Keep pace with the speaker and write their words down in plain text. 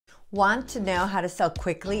Want to know how to sell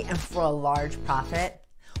quickly and for a large profit?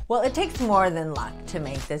 Well, it takes more than luck to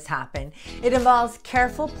make this happen. It involves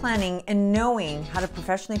careful planning and knowing how to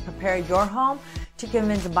professionally prepare your home to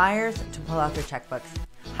convince buyers to pull out their checkbooks.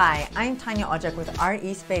 Hi, I'm Tanja Odzak with our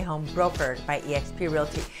East Bay home brokered by eXp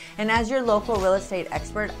Realty. And as your local real estate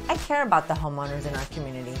expert, I care about the homeowners in our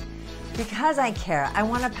community. Because I care, I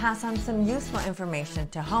want to pass on some useful information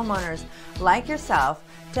to homeowners like yourself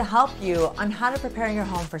to help you on how to prepare your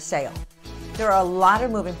home for sale. There are a lot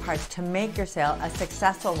of moving parts to make your sale a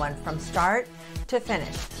successful one from start to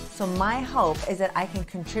finish. So my hope is that I can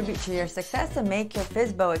contribute to your success and make your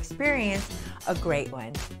FSBO experience a great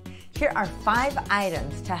one. Here are 5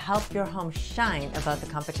 items to help your home shine above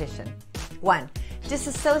the competition. 1.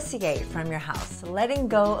 Disassociate from your house. Letting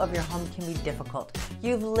go of your home can be difficult.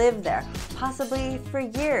 You've lived there, possibly for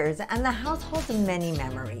years, and the house holds many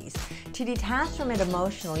memories. To detach from it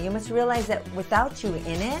emotionally, you must realize that without you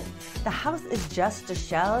in it, the house is just a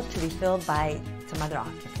shell to be filled by some other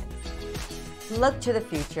occupants. Look to the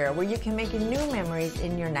future where you can make new memories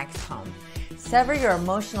in your next home. Sever your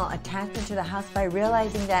emotional attachment to the house by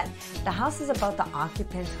realizing that the house is about the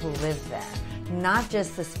occupants who live there, not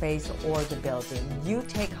just the space or the building you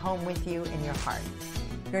take home with you in your heart.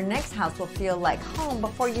 Your next house will feel like home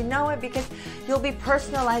before you know it because you'll be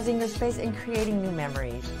personalizing your space and creating new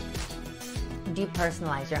memories.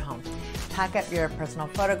 Depersonalize your home. Pack up your personal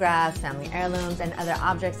photographs, family heirlooms, and other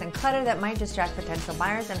objects and clutter that might distract potential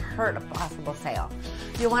buyers and hurt a possible sale.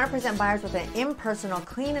 You'll want to present buyers with an impersonal,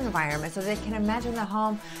 clean environment so they can imagine the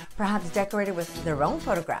home perhaps decorated with their own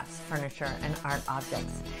photographs, furniture, and art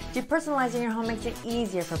objects. Depersonalizing your home makes it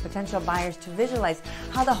easier for potential buyers to visualize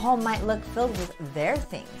how the home might look filled with their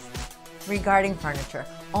things. Regarding furniture,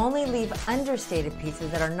 only leave understated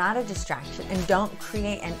pieces that are not a distraction and don't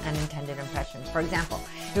create an unintended impression. For example,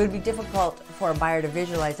 it would be difficult for a buyer to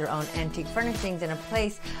visualize their own antique furnishings in a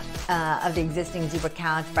place of the existing zebra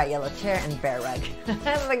couch, bright yellow chair, and bear rug.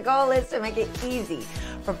 The goal is to make it easy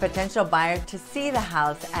for potential buyers to see the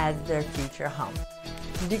house as their future home.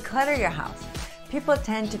 Declutter your house. People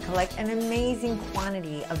tend to collect an amazing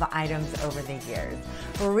quantity of items over the years.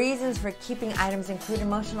 Reasons for keeping items include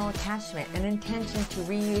emotional attachment, an intention to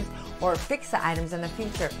reuse or fix the items in the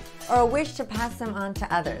future, or a wish to pass them on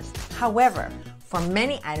to others. However, for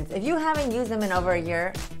many items, if you haven't used them in over a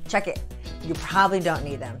year, check it. You probably don't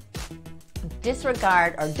need them.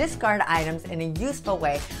 Disregard or discard items in a useful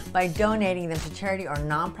way by donating them to charity or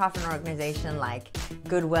nonprofit organization like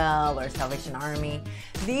Goodwill or Salvation Army.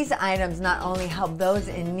 These items not only help those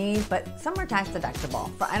in need, but some are tax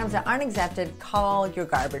deductible. For items that aren't accepted, call your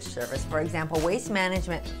garbage service. For example, Waste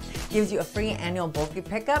Management gives you a free annual bulky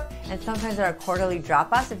pickup, and sometimes there are quarterly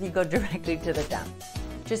drop-offs if you go directly to the dump.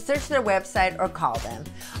 Just search their website or call them.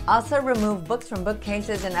 Also, remove books from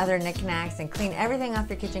bookcases and other knickknacks and clean everything off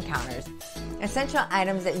your kitchen counters. Essential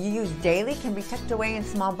items that you use daily can be tucked away in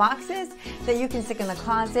small boxes that you can stick in the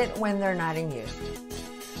closet when they're not in use.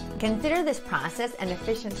 Consider this process an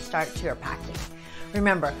efficient start to your packing.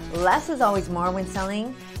 Remember, less is always more when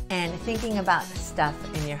selling and thinking about stuff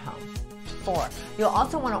in your home. 4. You'll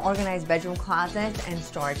also want to organize bedroom closets and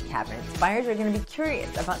storage cabinets. Buyers are going to be curious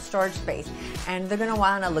about storage space and they're going to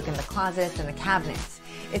want to look in the closets and the cabinets.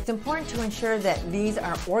 It's important to ensure that these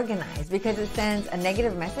are organized because it sends a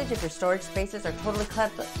negative message if your storage spaces are totally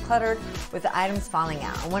cluttered with the items falling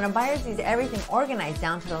out. And when a buyer sees everything organized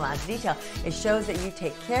down to the last detail, it shows that you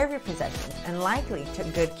take care of your possessions and likely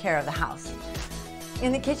took good care of the house.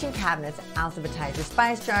 In the kitchen cabinets, alphabetize your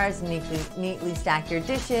spice jars, neatly stack your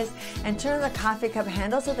dishes, and turn the coffee cup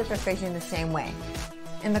handle so that they're facing the same way.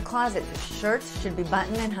 In the closet, shirts should be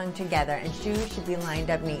buttoned and hung together, and shoes should be lined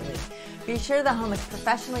up neatly. Be sure the home is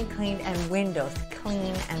professionally cleaned and windows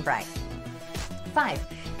clean and bright. 5.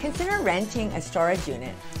 Consider renting a storage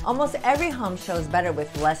unit. Almost every home shows better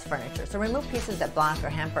with less furniture, so remove pieces that block or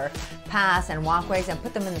hamper paths and walkways and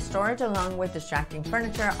put them in the storage along with distracting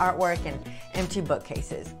furniture, artwork, and empty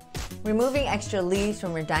bookcases. Removing extra leaves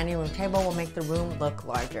from your dining room table will make the room look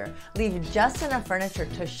larger. Leave just enough furniture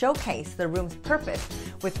to showcase the room's purpose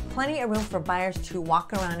with plenty of room for buyers to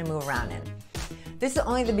walk around and move around in. This is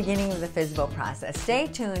only the beginning of the FSBO process. Stay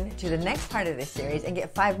tuned to the next part of this series and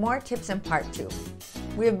get 5 more tips in part 2.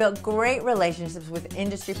 We have built great relationships with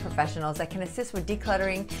industry professionals that can assist with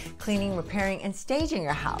decluttering, cleaning, repairing, and staging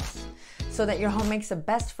your house so that your home makes the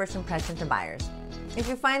best first impression to buyers. If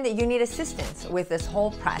you find that you need assistance with this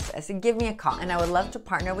whole process, give me a call and I would love to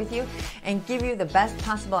partner with you and give you the best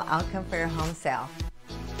possible outcome for your home sale.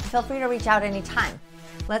 Feel free to reach out anytime.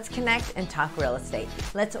 Let's connect and talk real estate.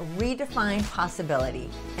 Let's redefine possibility,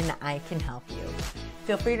 and I can help you.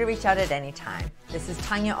 Feel free to reach out at any time. This is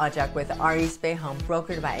Tanja Odzak with our East Bay Home,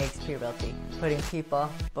 brokered by eXp Realty, putting people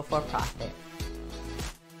before profit.